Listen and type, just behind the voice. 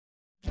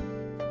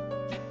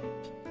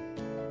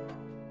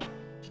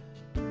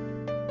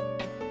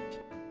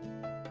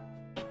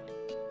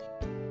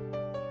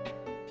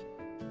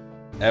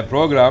a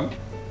program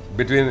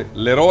between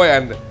Leroy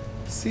and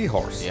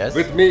SeaHorse. Yes.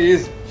 With me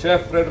is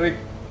Chef Fredrik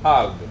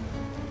Hald,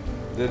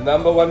 the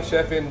 #1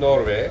 chef in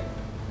Norway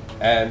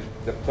and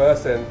the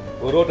person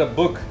who wrote a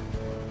book,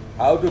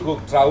 How to Cook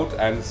Trout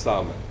and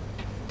Salmon.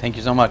 Thank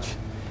you so much.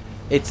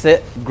 It's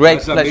a great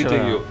Pleasure pleasure.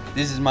 meeting you.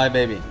 This is my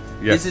baby.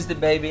 Yes. This is the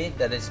baby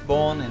that is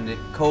born in the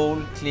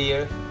cold,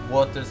 clear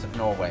waters of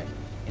Norway,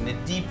 in the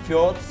deep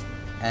fjords,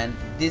 and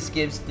this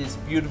gives this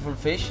beautiful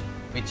fish,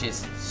 which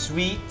is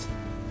sweet,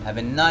 have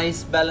a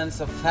nice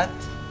balance of fat,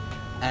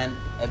 and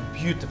a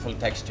beautiful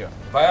texture.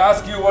 If I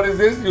ask you what is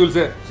this, you'll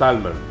say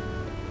salmon.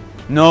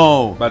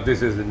 No. But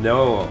this is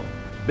no.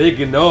 Big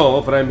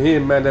no from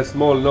him and a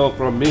small no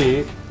from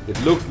me. It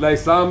looks like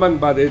salmon,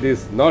 but it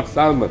is not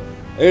salmon.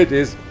 It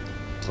is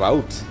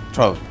trout.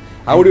 Trout.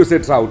 How do you say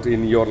trout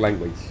in your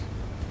language?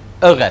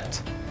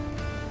 Ørret.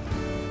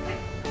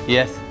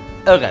 Yes.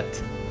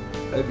 Ørret.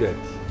 Okay.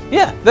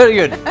 Yeah, very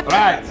good.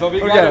 Right, so we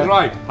got Okay. it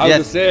right. How Yes.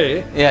 to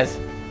say Yes.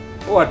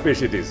 what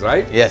fish it is,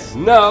 right? Yes.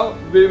 Now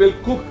we will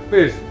cook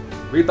fish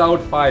without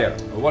fire.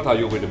 What are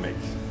you going to make?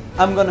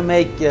 I'm gonna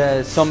make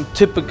some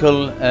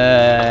typical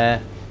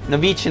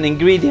Norwegian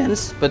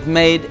ingredients, but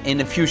made in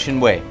a fusion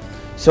way.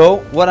 So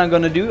what I'm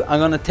gonna do, I'm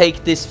gonna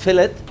take this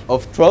fillet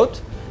of trout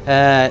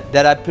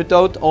that I put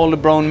out all the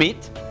brown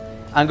meat.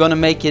 I'm gonna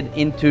make it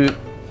into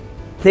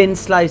thin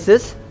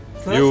slices.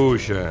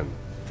 Fusion.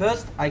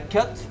 First I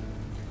cut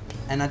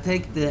and I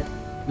take the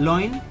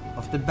loin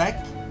of the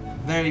back,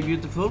 very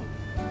beautiful,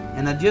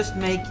 and I just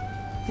make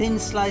thin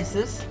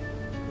slices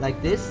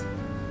like this.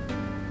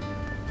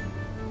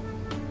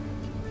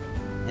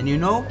 And you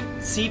know,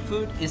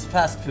 seafood is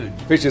fast food.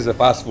 Fish is a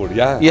fast food,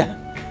 yeah? Yeah,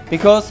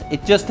 because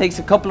it just takes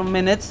a couple of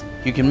minutes.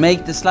 You can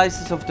make the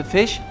slices of the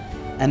fish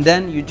and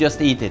then you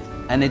just eat it.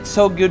 And it's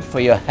so good for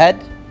your head,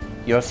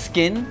 your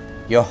skin,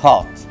 your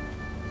heart.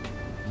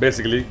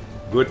 Basically,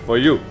 good for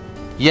you.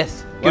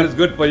 Yes. What is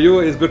good for you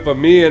is good for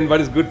me, and what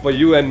is good for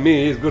you and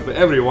me is good for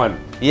everyone.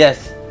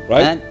 Yes.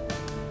 Right? And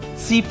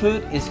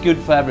seafood is good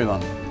for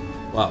everyone.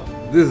 Wow,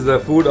 this is the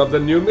food of the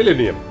new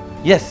millennium.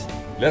 Yes.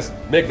 Let's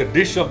make the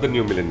dish of the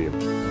new millennium.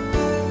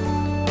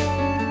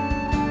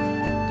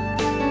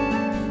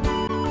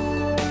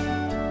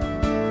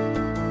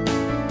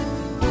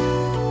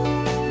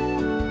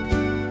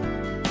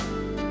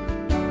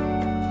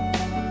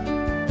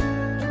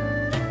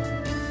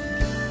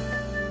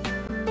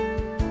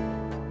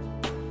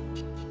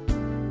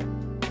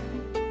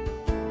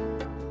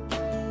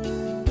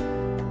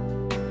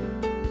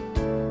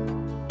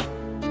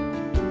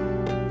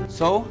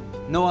 So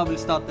now I will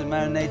start the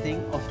marinating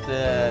of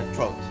the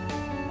trout.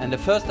 And the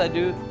first I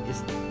do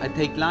is I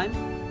take lime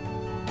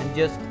and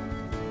just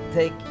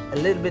take a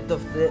little bit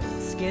of the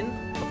skin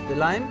of the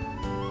lime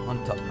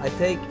on top. I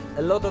take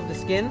a lot of the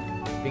skin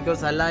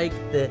because I like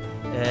the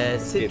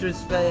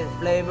citrus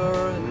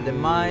flavor, the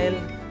mild,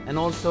 and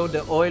also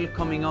the oil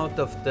coming out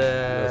of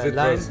the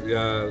Citrus, lime.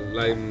 yeah,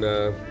 lime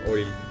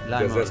oil,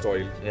 Lime the zest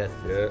oil. Yes.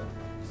 Yeah,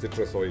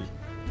 citrus oil.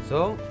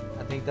 So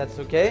I think that's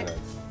okay. Yes.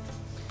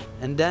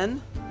 And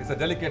then, It's a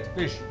delicate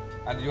fish,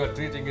 and you are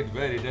treating it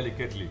very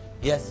delicately.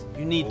 yes,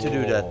 you need to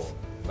do that. Oh,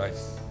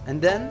 nice.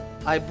 And then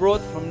I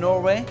brought from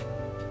Norway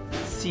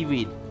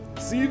seaweed.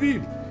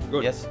 Seaweed.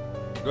 Good. Yes.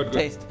 Good, good.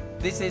 Taste.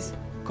 This is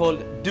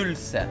called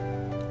dulce.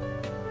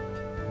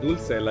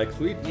 Dulce, like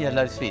sweet. Yeah,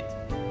 like sweet.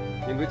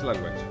 In which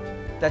language?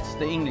 That's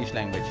the English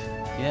language.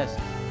 Yes.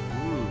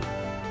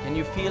 Can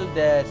you feel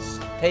the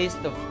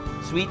taste of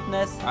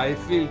sweetness? I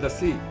feel the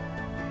sea,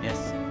 Yes.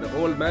 the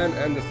old man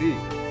and the sea.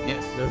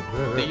 Yes.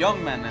 The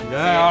young man and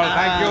Yeah,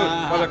 thank you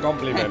for the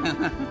compliment.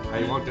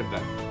 I wanted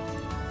that.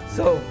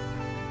 So,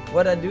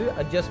 what I do,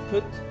 I just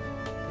put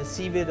the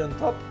seaweed on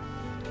top,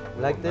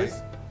 like Oh, this.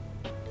 nice.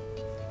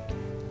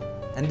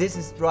 And this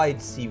is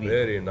dried seaweed.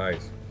 Very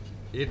nice.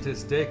 It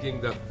is taking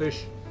the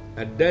fish,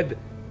 a dead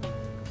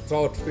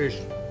trout fish,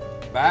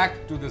 back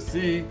to the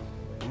sea,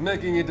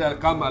 making it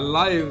come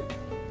alive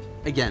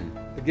Again.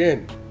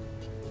 again.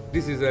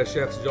 This is a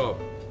chef's job.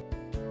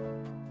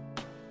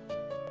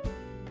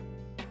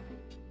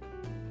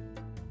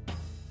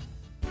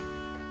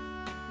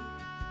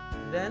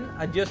 Then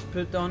I just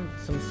put on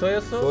some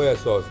soya sauce. Soya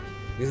sauce.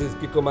 This is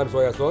Kikkoman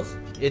soya sauce.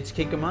 It's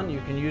kikkoman.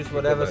 You can use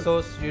whatever Kikkoman.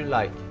 sauce you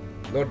like.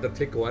 Not the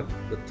thick one,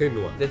 the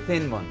thin one. The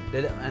thin one,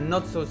 and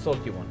not so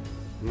salty one.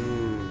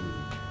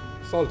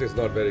 Salt is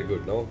not very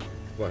good, no?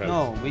 For health.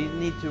 No, we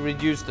need to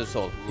reduce the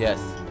salt. Yes.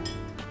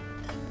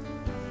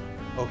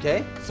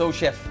 Okay, so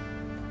chef,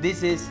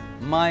 this is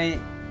my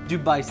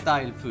Dubai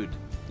style food.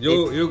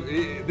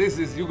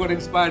 You got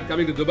inspired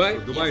coming to Dubai.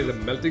 Dubai is a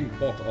melting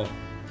pot of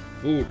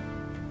food,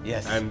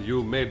 Yes. and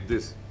you made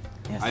this.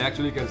 Yes. I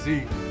actually can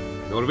see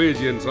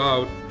Norwegian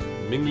trout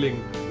mingling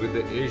with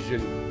the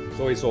Asian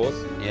soy sauce,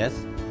 Yes.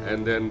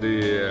 and then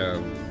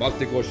the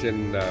Baltic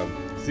Ocean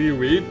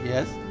seaweed,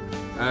 Yes.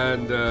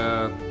 and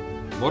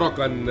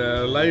Moroccan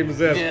lime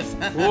zest. Yes.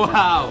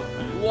 Wow,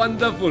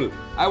 wonderful!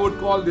 I would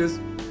call this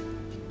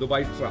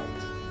Dubai trout.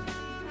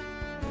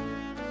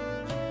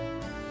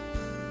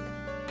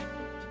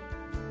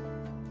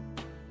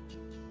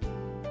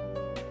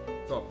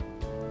 So,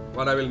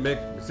 What I will make,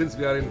 since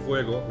we are in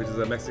Fuego, which is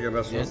a Mexican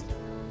restaurant,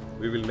 Yes.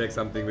 we will make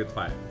something with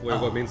fire.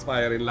 Fuego means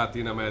fire in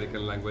Latin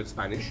American language,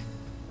 Spanish.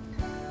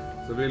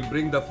 So we'll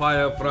bring the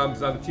fire from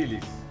some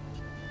chilies.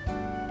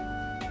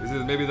 This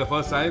is maybe the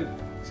first time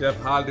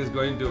Chef Hald is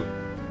going to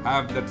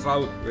have the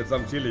trout with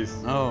some chilies.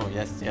 Oh,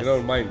 yes, yes. You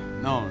don't mind?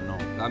 No, no.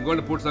 I'm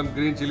going to put some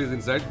green chilies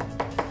inside.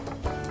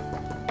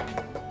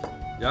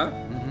 Yeah?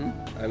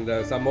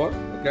 And some more,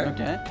 okay?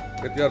 Okay.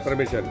 With your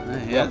permission.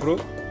 You yes.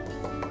 approve?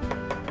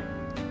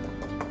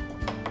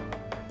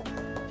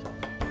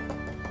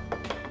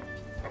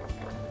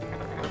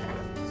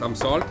 Some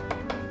salt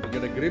to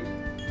get a grip.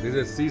 This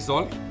is sea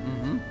salt.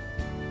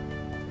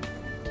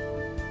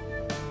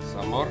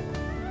 Some more.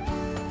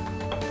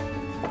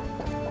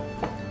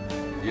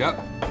 Yeah.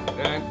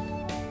 Then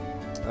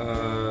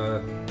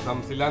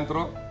some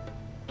cilantro.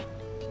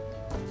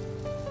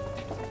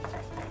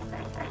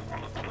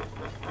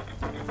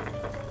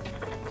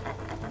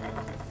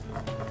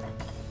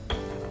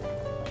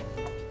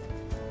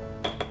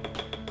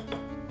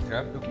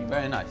 Okay. Looking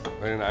very nice.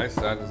 Very nice.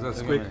 And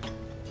just quick.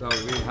 So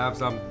we have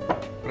some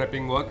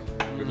prepping work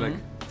with like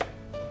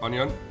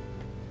onion,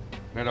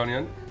 red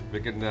onion. We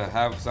can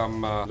have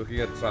some looking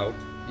at trout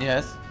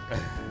Yes.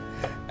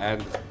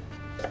 and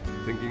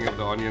thinking of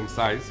the onion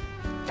size.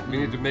 We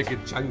need to make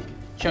it chunky.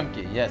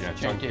 Chunky, yes. Yeah,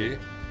 chunky. chunky.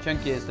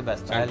 Chunky is the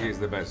best. Chunky is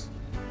the best.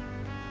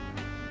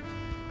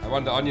 I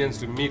want the onions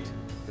to meet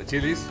the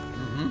chilies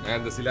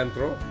and the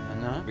cilantro,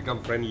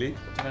 become friendly.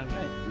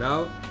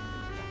 Now,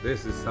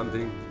 this is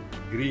something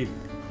green.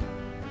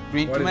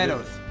 Green What is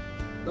tomatoes.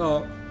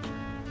 No.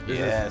 This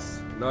Yes.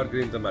 is not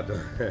green tomato.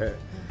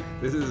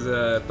 This is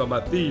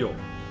tomatillo.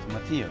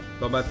 Tomatillo.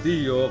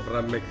 Tomatillo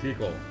from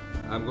Mexico.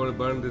 I'm going to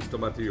burn this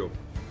tomatillo.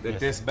 They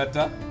taste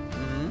better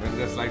when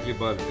they're slightly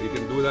burnt. You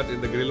can do that in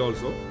the grill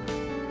also.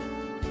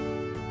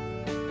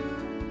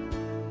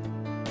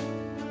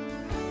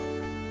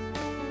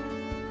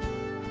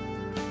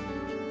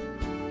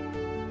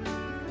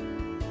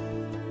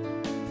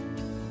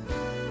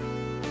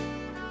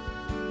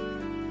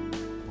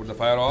 Put the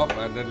fire off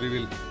and then we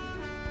will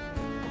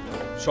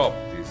chop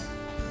these.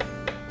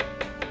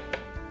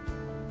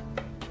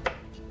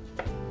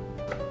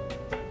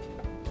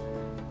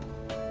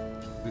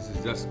 This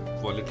is just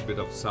for a little bit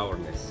of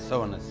sourness.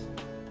 Sourness.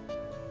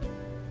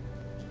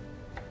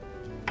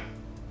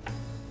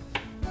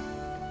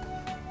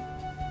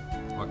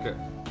 Okay.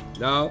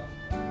 Now,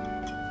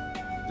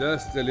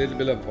 just a little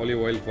bit of olive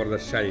oil for the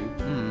shine.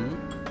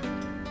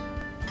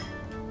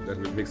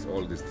 Then we mix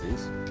all these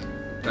things.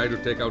 Try to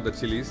take out the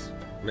chilies,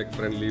 make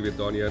friendly with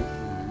the onion.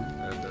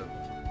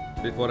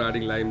 And before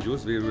adding lime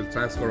juice, we will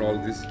transfer all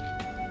this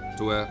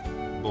to a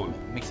bowl.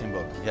 Mixing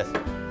bowl, yes.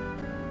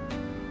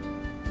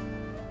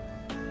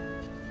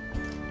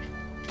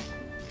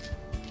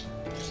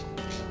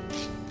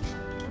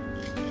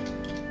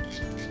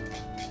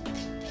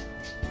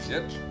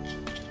 Yep.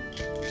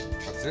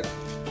 That's it.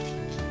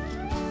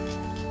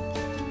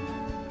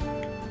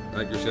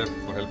 Thank you, Chef,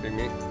 for helping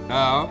me.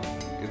 Now,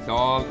 it's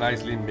all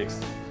nicely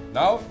mixed.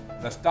 Now,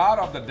 the star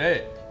of the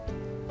day,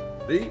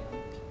 the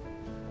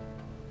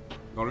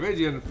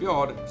Norwegian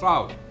Fjord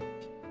Trout.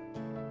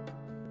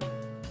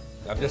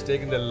 I've just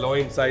taken the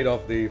loin side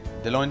of the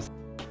loin.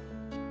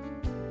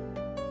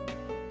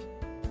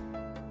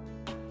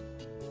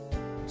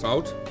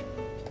 trout.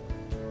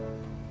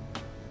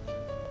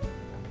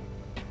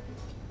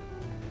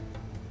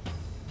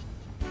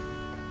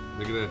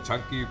 Make it a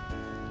chunky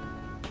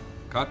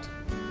cut.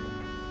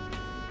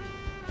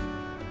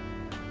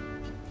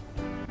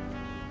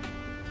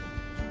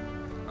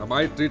 Am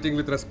I treating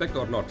with respect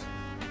or not?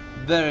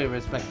 Very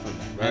respectful.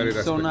 Very and so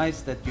respectful.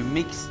 nice that you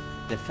mix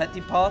the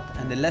fatty part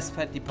and the less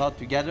fatty part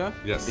together.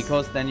 Yes.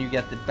 Because then you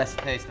get the best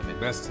taste of it.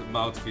 Best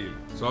mouth feel.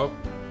 So,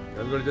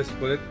 I'm going to just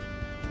put it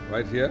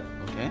right here.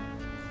 Okay.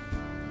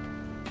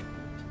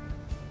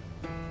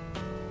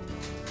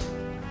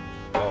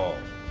 Oh,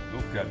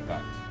 look at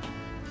that.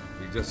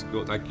 We just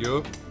go, thank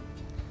you.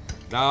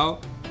 Now,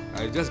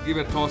 I just give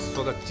a toss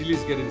so that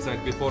chilies get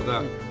inside before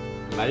the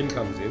lime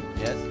comes in.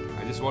 Yes.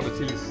 I just want the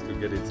chilies to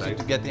get inside.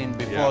 To get in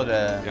before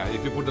the... Yeah,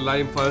 if you put the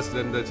lime first,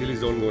 then the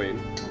chilies don't go in.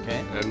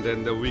 Okay. And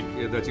then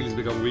the chilies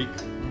become weak.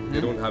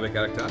 They don't have a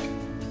character.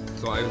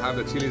 So I'll have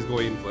the chilies go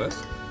in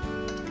first.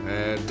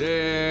 And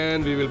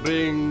then we will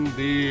bring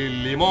the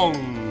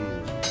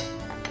limon.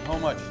 How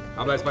much?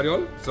 Habla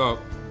español? So,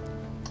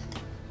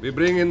 we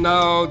bring in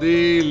now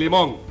the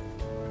limon.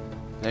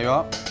 There you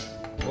are.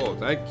 Oh,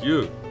 thank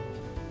you.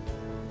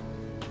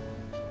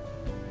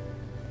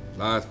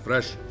 Nice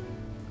fresh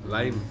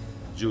lime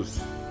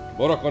juice.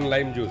 Moroccan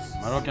lime juice.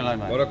 Moroccan lime.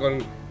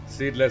 Moroccan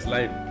seedless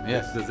lime.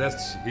 Yes. It's the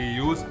zest he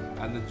used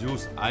and the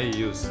juice I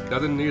use.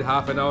 Doesn't need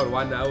half an hour,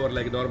 1 hour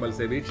like normal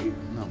ceviche.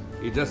 No.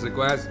 It just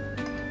requires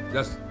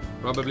just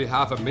probably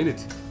half a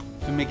minute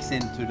To mix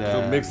into the...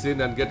 to mix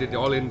in and get it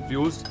all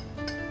infused.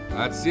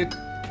 That's it.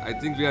 I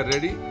think we are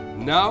ready.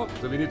 Now,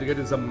 so we need to get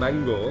in some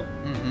mango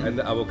and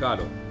the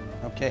avocado.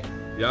 Okay.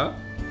 Yeah?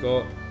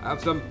 So I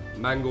have some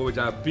mango which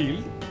I have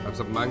peeled. I have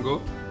some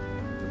mango.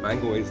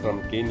 mango is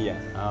from Kenya.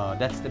 Oh,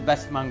 that's the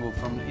best mango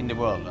from in the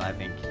world, I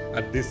think.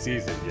 At this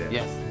season, yeah.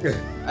 Yes.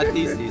 At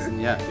this season,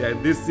 yeah. Yeah,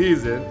 this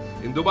season.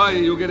 In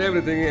Dubai, you get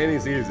everything any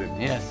season.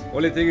 Yes.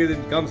 Only thing is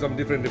it comes from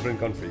different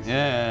countries.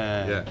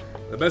 Yeah. Yeah.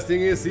 The best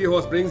thing is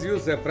SeaHorse brings you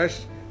some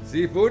fresh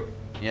seafood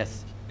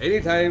Yes.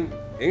 any time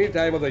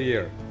of the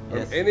year. From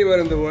Yes. anywhere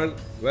in the world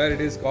where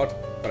it is caught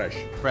fresh.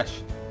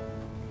 Fresh.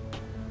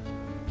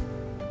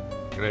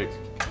 Great.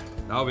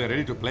 Now we are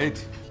ready to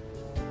plate.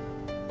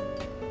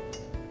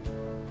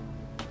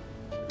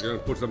 You're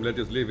gonna put some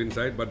lettuce leaf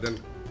inside, but then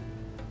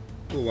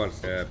who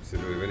wants?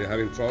 Absolutely. When you're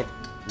having trout,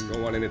 you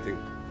don't want anything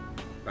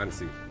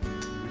fancy.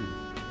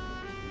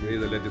 You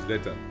need the lettuce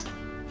later.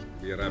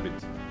 Be a rabbit.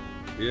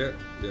 Here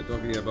we are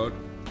talking about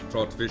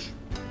trout fish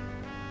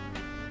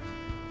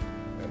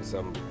and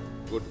some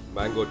good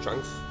mango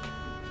chunks.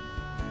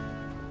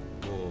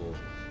 Oh.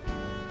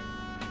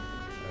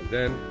 And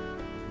then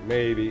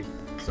maybe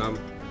some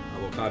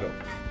avocado.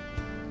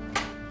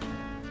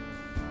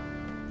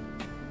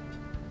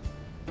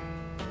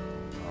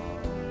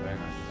 Very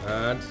nice.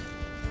 And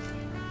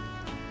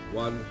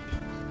one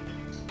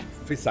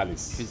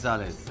physalis.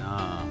 Physalis.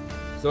 Ah.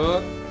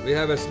 So we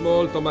have a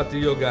small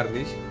tomatillo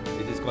garnish.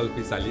 It is called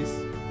physalis.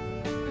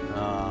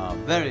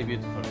 Very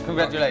beautiful.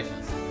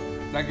 Congratulations.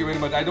 Thank you very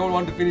much. I don't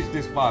want to finish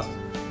this fast.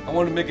 I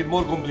want to make it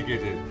more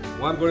complicated.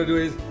 What I'm going to do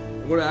is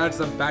I'm going to add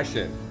some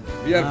passion.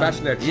 We are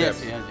passionate yes,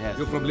 chefs. yes, yes.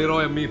 You from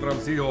Leroy and me from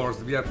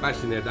SeaHorse. We are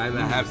passionate, and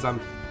I have some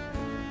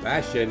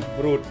passion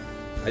fruit.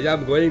 I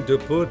am going to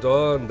put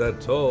on the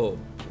top.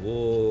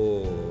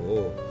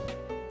 Whoa.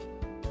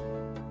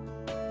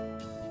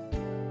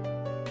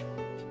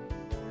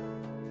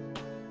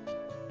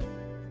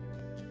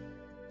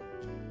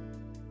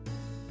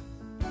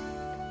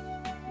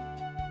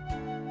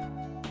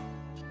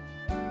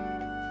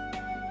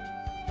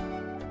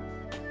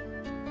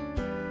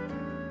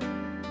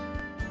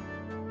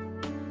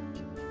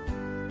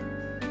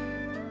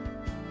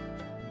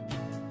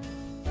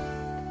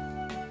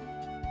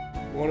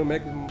 You want to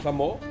make some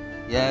more?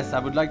 Yes, I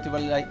would like to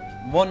like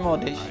one more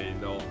dish. I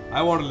know.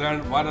 I want to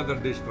learn one other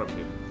dish from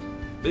him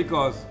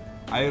because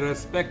I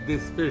respect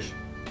this fish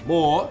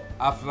more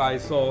after I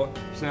saw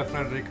Chef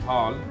Fredrik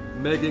Hald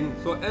making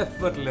so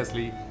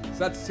effortlessly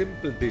such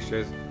simple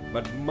dishes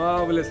but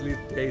marvelously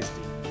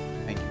tasty.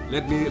 Thank you.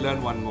 Let me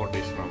learn one more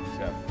dish from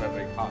Chef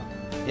Fredrik Hald.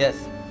 Yes.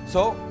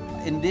 So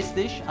in this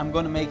dish, I'm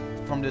going to make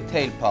from the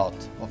tail part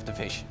of the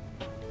fish.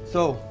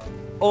 So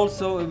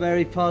also a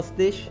very fast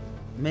dish,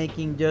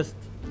 making just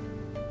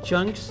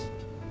chunks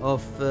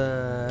of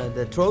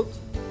the trout.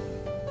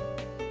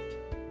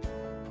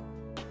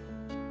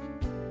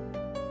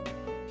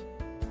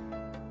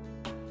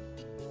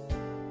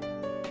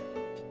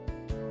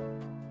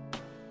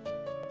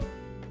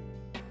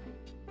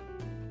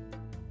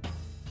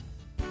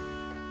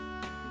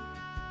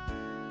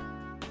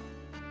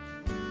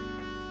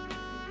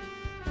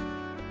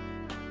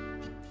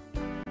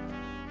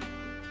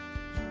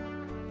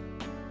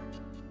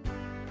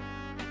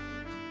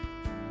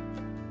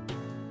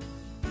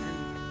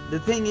 The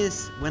thing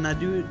is, when I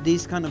do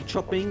this kind of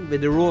chopping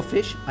with the raw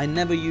fish, I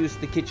never use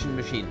the kitchen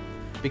machine.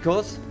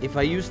 Because if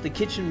I use the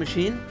kitchen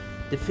machine,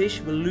 the fish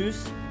will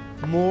lose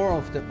more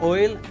of the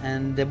oil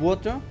and the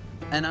water.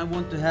 And I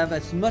want to have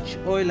as much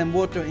oil and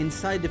water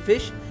inside the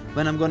fish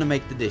when I'm going to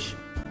make the dish.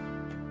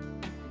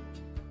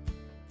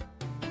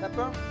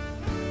 Pepper?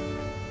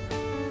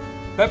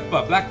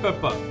 Pepper, black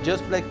pepper.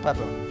 Just black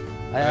pepper.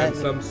 And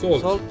some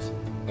salt.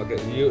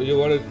 Okay, you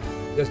want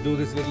to just do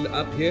this little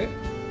up here?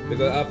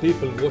 Because our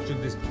people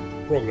watching this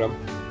program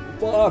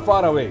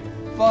far away.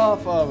 Far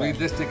away. We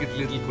just take it a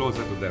little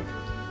closer to them.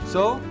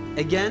 So,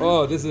 again...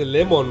 Oh, this is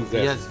lemon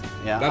zest. Yes.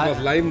 Yeah, that was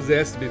lime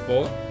zest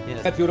before.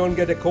 Yes. But you don't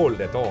get a cold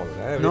at all.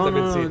 No,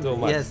 Vitamin C too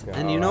much. Yes,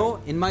 and you know,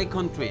 in my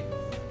country,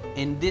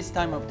 in this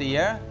time of the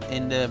year,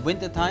 in the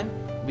winter time,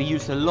 we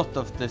use a lot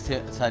of the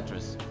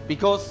citrus.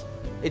 Because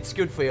it's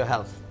good for your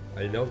health.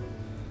 I know.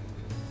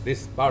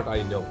 This part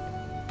I know.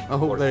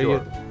 Oh, very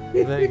good.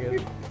 Very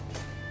good.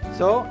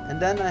 So, and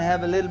then I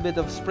have a little bit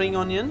of spring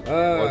onion.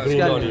 Or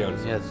green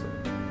onions. Yes.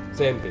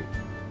 Same thing.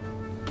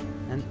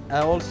 And I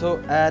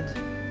also add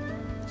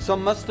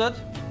some mustard.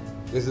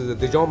 This is a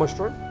Dijon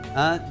mustard?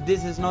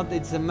 This is not,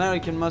 it's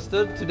American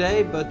mustard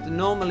today, but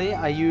normally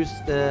I use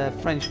the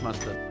French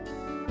mustard.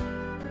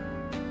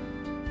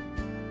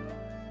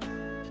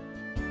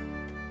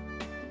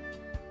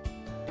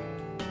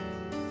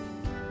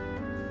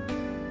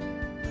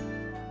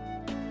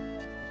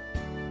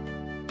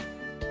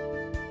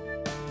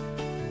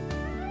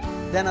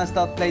 Then I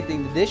start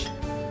plating the dish.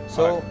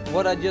 So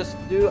what I just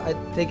do, I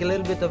take a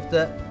little bit of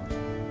the...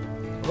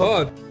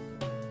 Oh.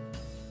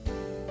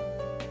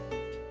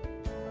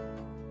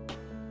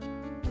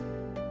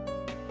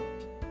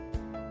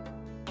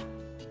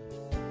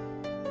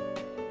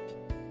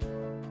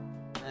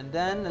 And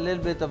then a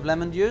little bit of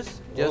lemon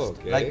juice,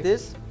 just like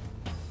this.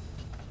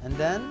 And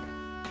then...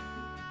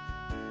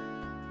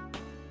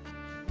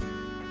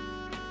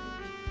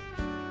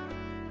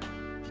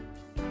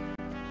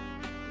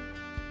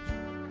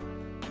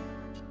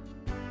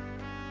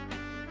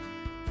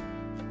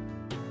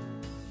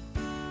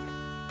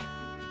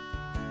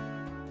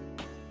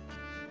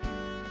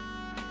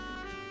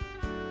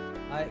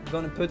 I'm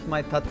gonna put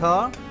my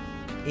tartar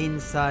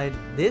inside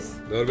this.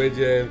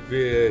 Norwegian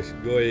fish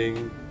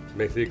going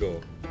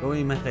Mexico.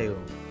 Going Mexico.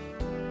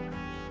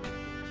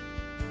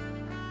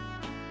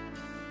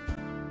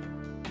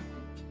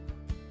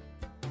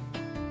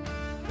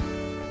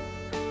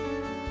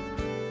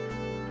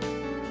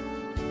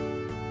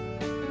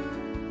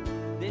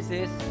 This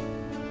is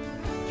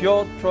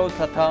Fjord Trout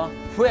tartar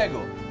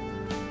Fuego.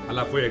 A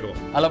la fuego.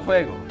 A la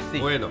Fuego. Sí.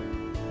 Bueno.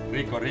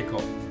 Rico,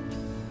 rico.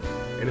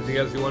 Anything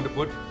else you want to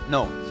put?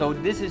 No, so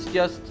this is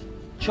just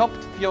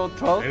chopped fjord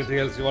trout. Anything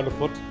else you want to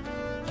put?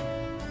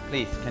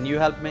 Please, can you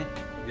help me?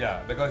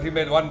 Yeah, because he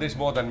made one dish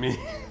more than me.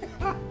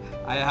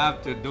 I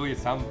have to do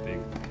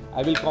something.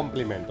 I will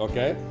compliment,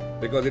 okay?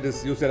 Because it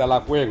is, you said a la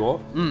fuego.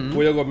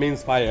 Fuego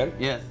means fire.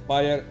 Yes.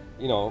 Fire,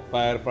 you know,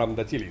 fire from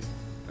the chilies.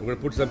 I'm going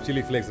to put some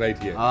chili flakes right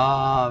here.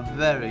 Ah,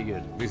 very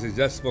good. This is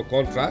just for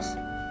contrast.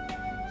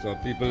 So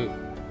people,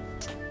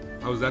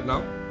 how's that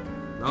now?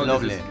 Now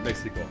Lovely. This is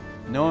Mexico.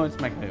 No, it's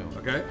Mexico.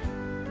 Okay?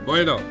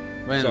 Bueno.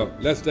 Bueno. So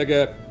let's take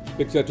a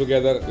picture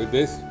together with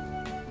this.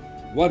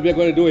 What we are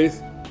going to do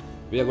is,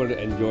 we are going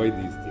to enjoy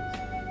these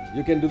things.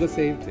 You can do the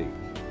same thing.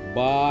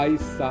 Buy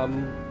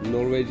some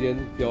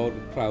Norwegian Fjord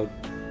Trout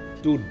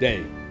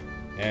today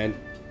and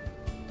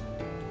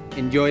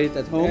Enjoy it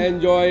at home.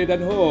 enjoy it at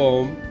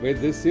home with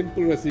these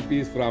simple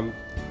recipes from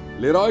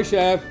Leroy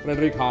Chef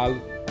Fredrik Hald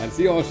and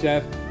SeaHorse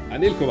Chef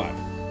Anil Kumar.